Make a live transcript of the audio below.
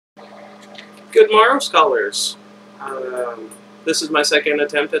Good morrow, scholars. This is my second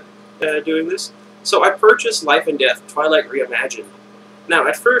attempt at doing this. So I purchased Life and Death, Twilight Reimagined. Now,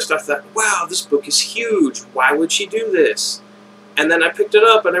 at first I thought, wow, this book is huge. Why would she do this? And then I picked it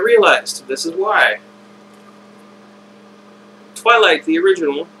up and I realized this is why. Twilight, the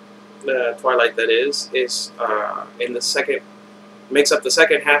original, Twilight that is in the second, makes up the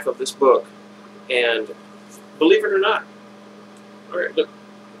second half of this book. And believe it or not, alright, look.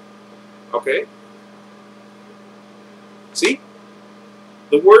 Okay. See?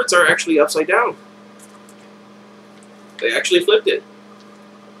 The words are actually upside down. They actually flipped it.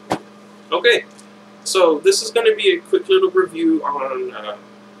 Okay. So this is going to be a quick little review on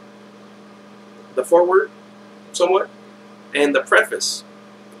the foreword, somewhat, and the preface.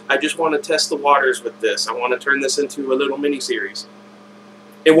 I just want to test the waters with this. I want to turn this into a little mini-series.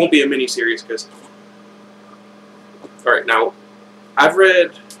 It won't be a mini-series because... Alright, now, I've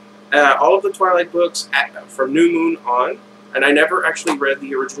read all of the Twilight books from New Moon on, and I never actually read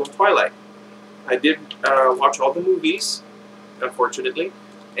the original Twilight. I did watch all the movies, unfortunately,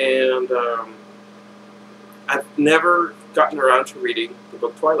 and I've never gotten around to reading the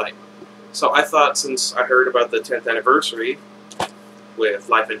book Twilight. So I thought, since I heard about the 10th anniversary with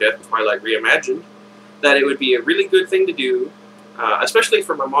Life and Death Twilight Reimagined, that it would be a really good thing to do, especially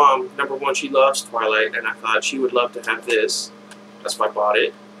for my mom. Number one, she loves Twilight, and I thought she would love to have this. That's why I bought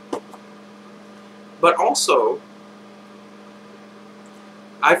it. But also,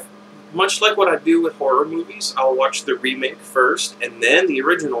 much like what I do with horror movies, I'll watch the remake first and then the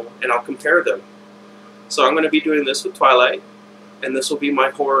original, and I'll compare them. So I'm going to be doing this with Twilight, and this will be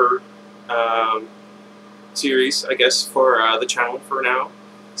my horror series, I guess, for the channel for now,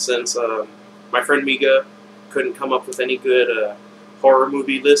 since my friend Miga couldn't come up with any good horror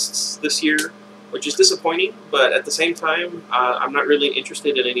movie lists this year, which is disappointing, but at the same time, I'm not really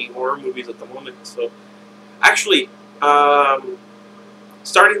interested in any horror movies at the moment. So, actually,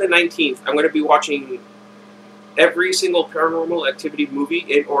 starting the 19th, I'm going to be watching every single Paranormal Activity movie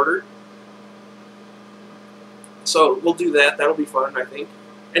in order. So, we'll do that. That'll be fun, I think.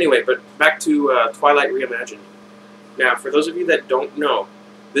 Anyway, but back to Twilight Reimagined. Now, for those of you that don't know,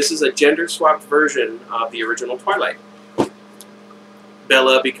 this is a gender-swapped version of the original Twilight.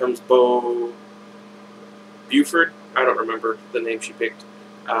 Bella becomes Beau Buford. I don't remember the name she picked.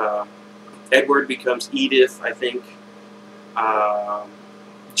 Edward becomes Edith, I think.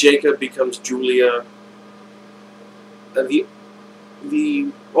 Jacob becomes Julia. The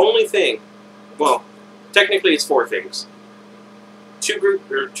only thing, well, technically it's four things.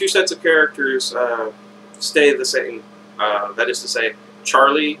 Two sets of characters stay the same. That is to say,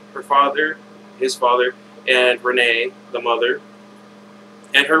 Charlie, her father, his father, and Renee, the mother.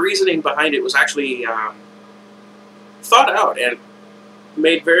 And her reasoning behind it was actually thought out and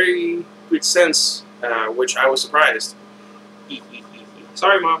made very good sense, which I was surprised.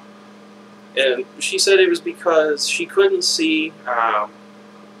 Sorry, Mom. And she said it was because she couldn't see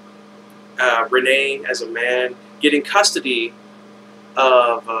Renee as a man getting custody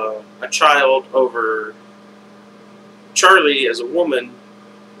of a child over Charlie as a woman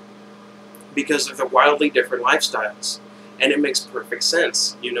because of their wildly different lifestyles. And it makes perfect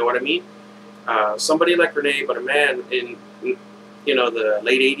sense. You know what I mean? Somebody like Renee, but a man in the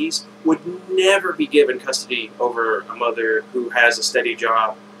late 80s, would never be given custody over a mother who has a steady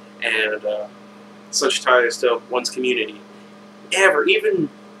job and such ties to one's community. Ever. Even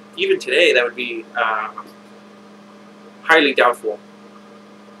today, that would be highly doubtful.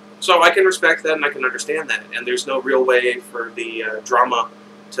 So I can respect that and I can understand that. And there's no real way for the drama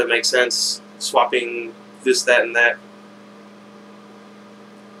to make sense, swapping this, that, and that.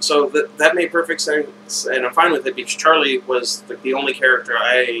 So that made perfect sense, and I'm fine with it because Charlie was the only character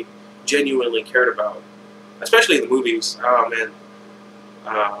I genuinely cared about, especially in the movies. Oh man,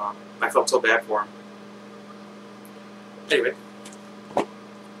 I felt so bad for him. Anyway,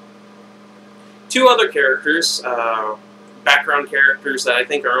 two other characters, background characters that I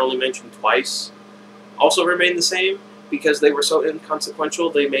think are only mentioned twice, also remain the same because they were so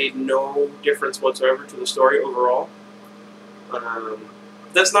inconsequential. They made no difference whatsoever to the story overall.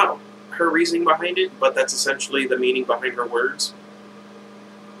 That's not her reasoning behind it, but that's essentially the meaning behind her words.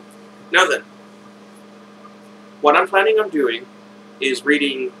 Now then, what I'm planning on doing is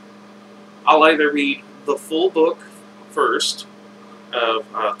reading... I'll either read the full book first of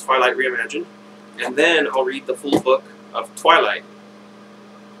Twilight Reimagined, and then I'll read the full book of Twilight.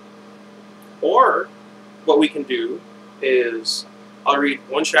 Or, what we can do is I'll read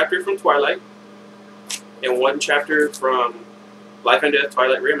one chapter from Twilight and one chapter from Life and Death,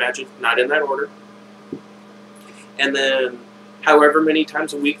 Twilight Reimagined, not in that order. And then however many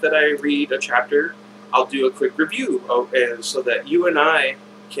times a week that I read a chapter, I'll do a quick review, and so that you and I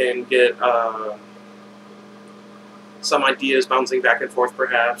can get some ideas bouncing back and forth,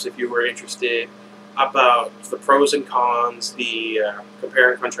 perhaps, if you were interested, about the pros and cons, the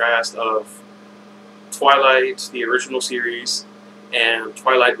compare and contrast of Twilight, the original series, and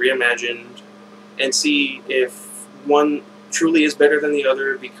Twilight Reimagined, and see if one truly is better than the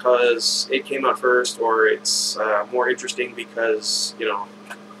other because it came out first, or it's more interesting because, you know,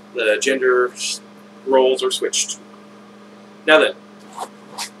 the gender roles are switched. Now then,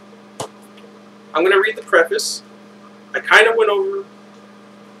 I'm going to read the preface. I kind of went over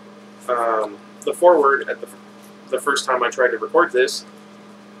the foreword at the first time I tried to record this.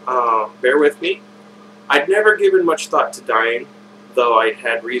 Bear with me. I'd never given much thought to dying, though I'd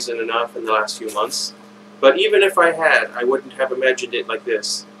had reason enough in the last few months. But even if I had, I wouldn't have imagined it like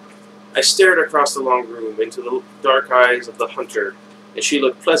this. I stared across the long room into the dark eyes of the hunter, and she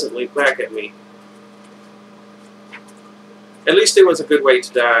looked pleasantly back at me. At least it was a good way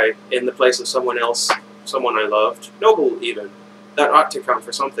to die, in the place of someone else, someone I loved. Noble, even. That ought to count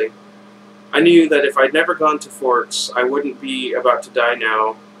for something. I knew that if I'd never gone to Forks, I wouldn't be about to die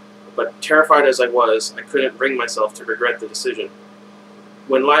now, but terrified as I was, I couldn't bring myself to regret the decision.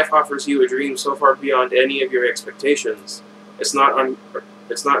 When life offers you a dream so far beyond any of your expectations, it's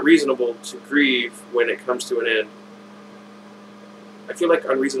not reasonable to grieve when it comes to an end. I feel like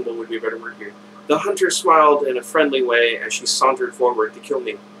unreasonable would be a better word here. The hunter smiled in a friendly way as she sauntered forward to kill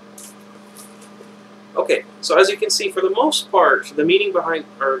me. Okay, so as you can see, for the most part, the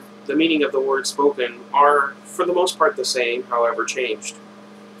meaning of the words spoken are, for the most part, the same, however changed.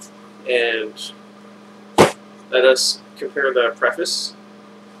 And let us compare the preface,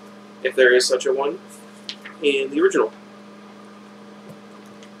 if there is such a one, in the original.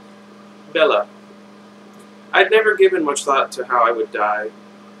 Bella. I'd never given much thought to how I would die,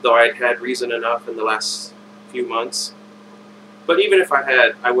 though I'd had reason enough in the last few months. But even if I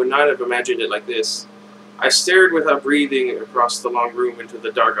had, I would not have imagined it like this. I stared without breathing across the long room into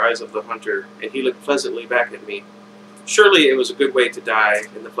the dark eyes of the hunter, and he looked pleasantly back at me. Surely it was a good way to die,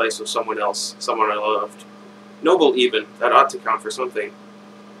 in the place of someone else, someone I loved. Noble, even. That ought to count for something.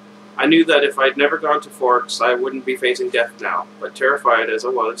 I knew that if I'd never gone to Forks, I wouldn't be facing death now, but terrified as I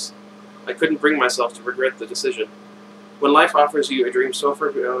was, I couldn't bring myself to regret the decision. When life offers you a dream so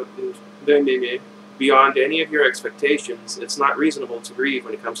far beyond any of your expectations, it's not reasonable to grieve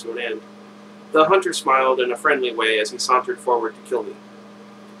when it comes to an end. The hunter smiled in a friendly way as he sauntered forward to kill me.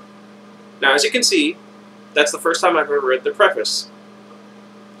 Now, as you can see, that's the first time I've ever read the preface.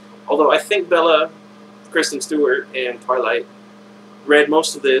 Although I think Bella, Kristen Stewart, and Twilight read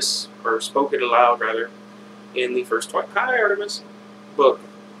most of this, or spoke it aloud, rather, in the first Artemis book.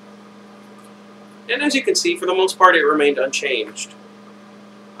 And as you can see, for the most part, it remained unchanged.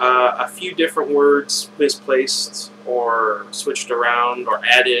 A few different words misplaced, or switched around, or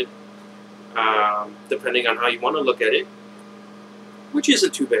added, depending on how you want to look at it, which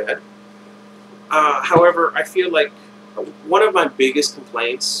isn't too bad. However, I feel like one of my biggest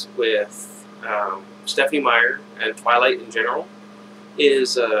complaints with Stephenie Meyer and Twilight in general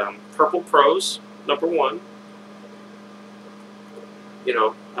is purple prose, number one. You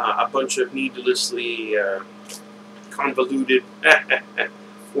know, a bunch of needlessly convoluted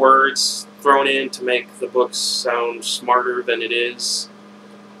words thrown in to make the book sound smarter than it is.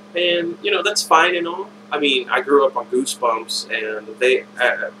 And, you know, that's fine and all. I mean, I grew up on Goosebumps, and they,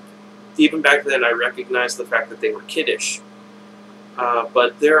 even back then, I recognized the fact that they were kiddish.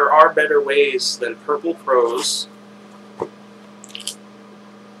 But there are better ways than purple prose,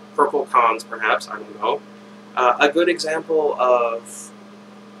 purple cons, perhaps, I don't know. A good example of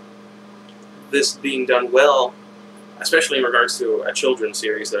this being done well, especially in regards to a children's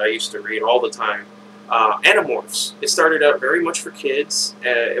series that I used to read all the time, Animorphs. It started out very much for kids.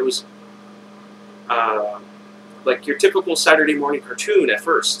 It was like your typical Saturday morning cartoon at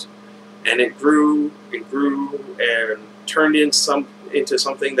first, and it grew and turned into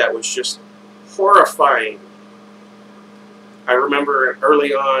something that was just horrifying. I remember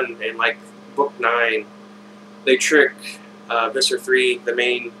early on in like book 9, they trick Mr. 3, the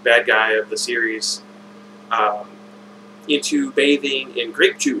main bad guy of the series, into bathing in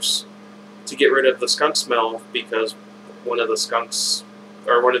grape juice to get rid of the skunk smell, because one of the skunks,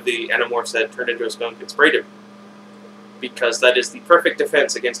 or one of the Animorphs that turned into a skunk, had sprayed him. Because that is the perfect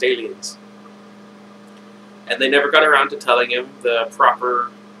defense against aliens. And they never got around to telling him the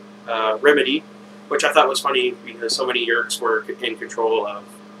proper remedy, which I thought was funny because so many Yeerks were in control of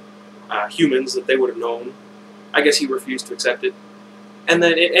humans that they would have known. I guess he refused to accept it. And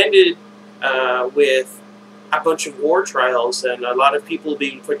then it ended with a bunch of war trials and a lot of people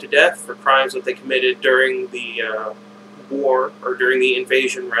being put to death for crimes that they committed during the war, or during the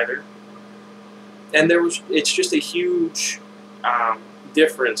invasion rather. And it's just a huge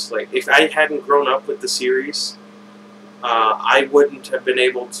difference. Like, if I hadn't grown up with the series, I wouldn't have been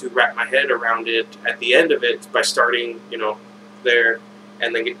able to wrap my head around it at the end of it by starting, there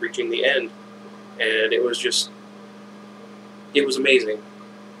and then reaching the end. And it was amazing.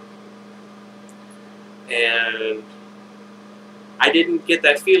 And I didn't get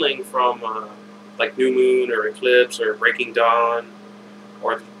that feeling from like New Moon or Eclipse or Breaking Dawn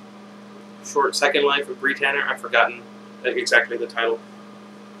or The Short Second Life of Bree Tanner. I've forgotten exactly the title.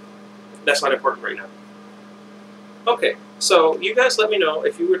 That's not important right now. Okay, so you guys let me know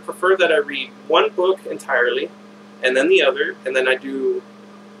if you would prefer that I read one book entirely and then the other, and then I do,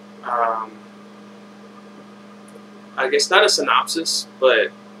 I guess not a synopsis,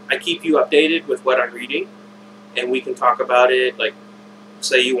 but I keep you updated with what I'm reading, and we can talk about it. Like,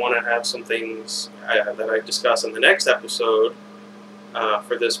 say you want to have some things that I discuss in the next episode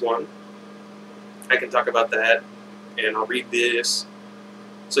for this one. I can talk about that, and I'll read this,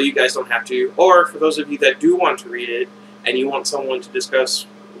 so you guys don't have to. Or for those of you that do want to read it, and you want someone to discuss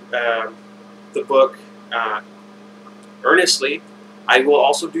the book earnestly, I will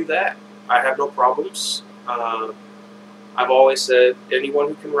also do that. I have no problems. I've always said anyone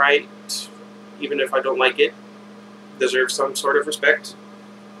who can write, even if I don't like it, deserves some sort of respect.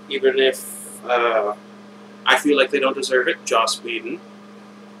 Even if I feel like they don't deserve it, Joss Whedon.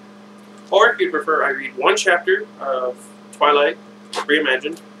 Or if you prefer, I read one chapter of Twilight,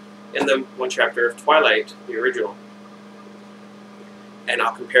 Reimagined, and then one chapter of Twilight, the original. And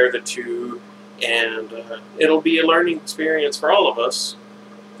I'll compare the two, and it'll be a learning experience for all of us,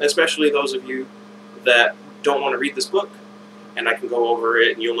 especially those of you that don't want to read this book. And I can go over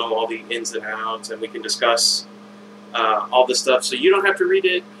it, and you'll know all the ins and outs, and we can discuss all this stuff. So you don't have to read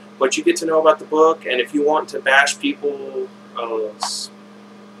it, but you get to know about the book. And if you want to bash people's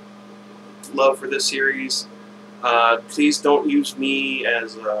love for this series, please don't use me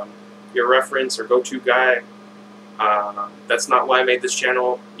as your reference or go-to guy. That's not why I made this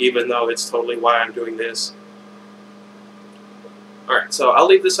channel, even though it's totally why I'm doing this. Alright, so I'll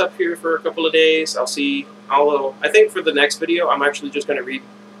leave this up here for a couple of days. I think for the next video, I'm actually just going to read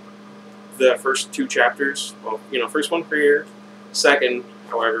the first two chapters. Well, first one for here, second,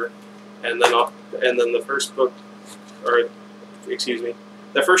 however, and then the first book, or excuse me,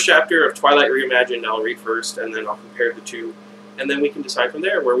 the first chapter of Twilight Reimagined I'll read first, and then I'll compare the two, and then we can decide from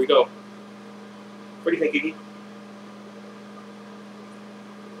there where we go. What do you think, Iggy?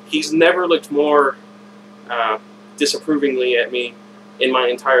 He's never looked more disapprovingly at me in my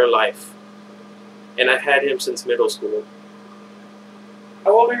entire life. And I've had him since middle school.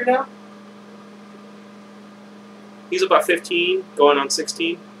 How old are you now? He's about 15, going on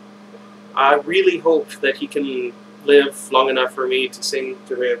 16. I really hope that he can live long enough for me to sing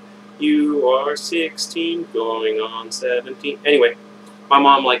to him, "You are 16, going on 17. Anyway, my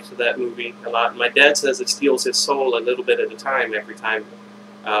mom likes that movie a lot. My dad says it steals his soul a little bit at a time every time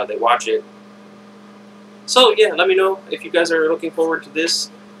they watch it. So yeah, let me know if you guys are looking forward to this,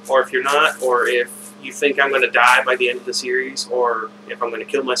 or if you're not, or if you think I'm going to die by the end of the series, or if I'm going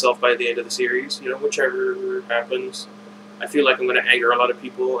to kill myself by the end of the series, whichever happens. I feel like I'm going to anger a lot of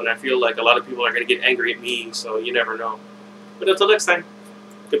people, and I feel like a lot of people are going to get angry at me, so you never know. But until next time,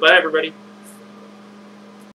 goodbye everybody.